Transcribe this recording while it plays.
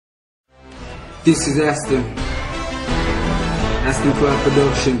This is Aston Pride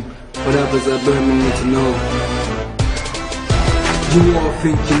production. What others are burning me to know. You all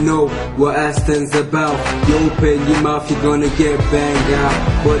think you know what Aston's about. You open your mouth, you're gonna get banged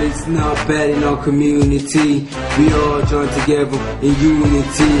out. But it's not bad in our community. We all join together in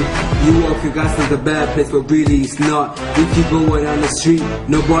unity. You all think Aston's a bad place, but really it's not. If you go down the street,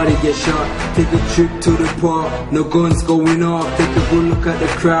 nobody gets shot. Take a trip to the park, no guns going off. Take a good look at the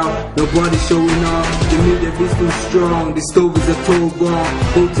crowd, nobody showing off. The media is too strong, the stove is a total bomb.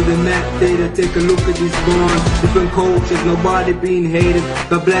 Go to the map data, take a look at this bond. Different cultures, nobody being hated.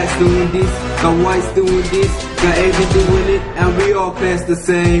 Got blacks doing this, got whites doing this, got Asians doing it, and we all class the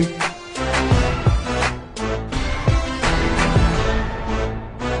same.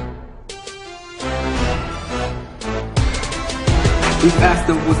 If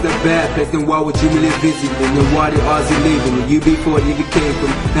Aston was the bad place, then why would you really visit them? And why the odds you living in? You before it even came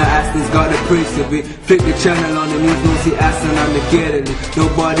from. Now Aston's got a praise of it. Flick the channel on the news, don't see Aston, I'm the getting it.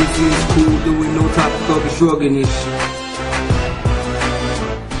 Nobody seems cool doing no type of shrugging ish.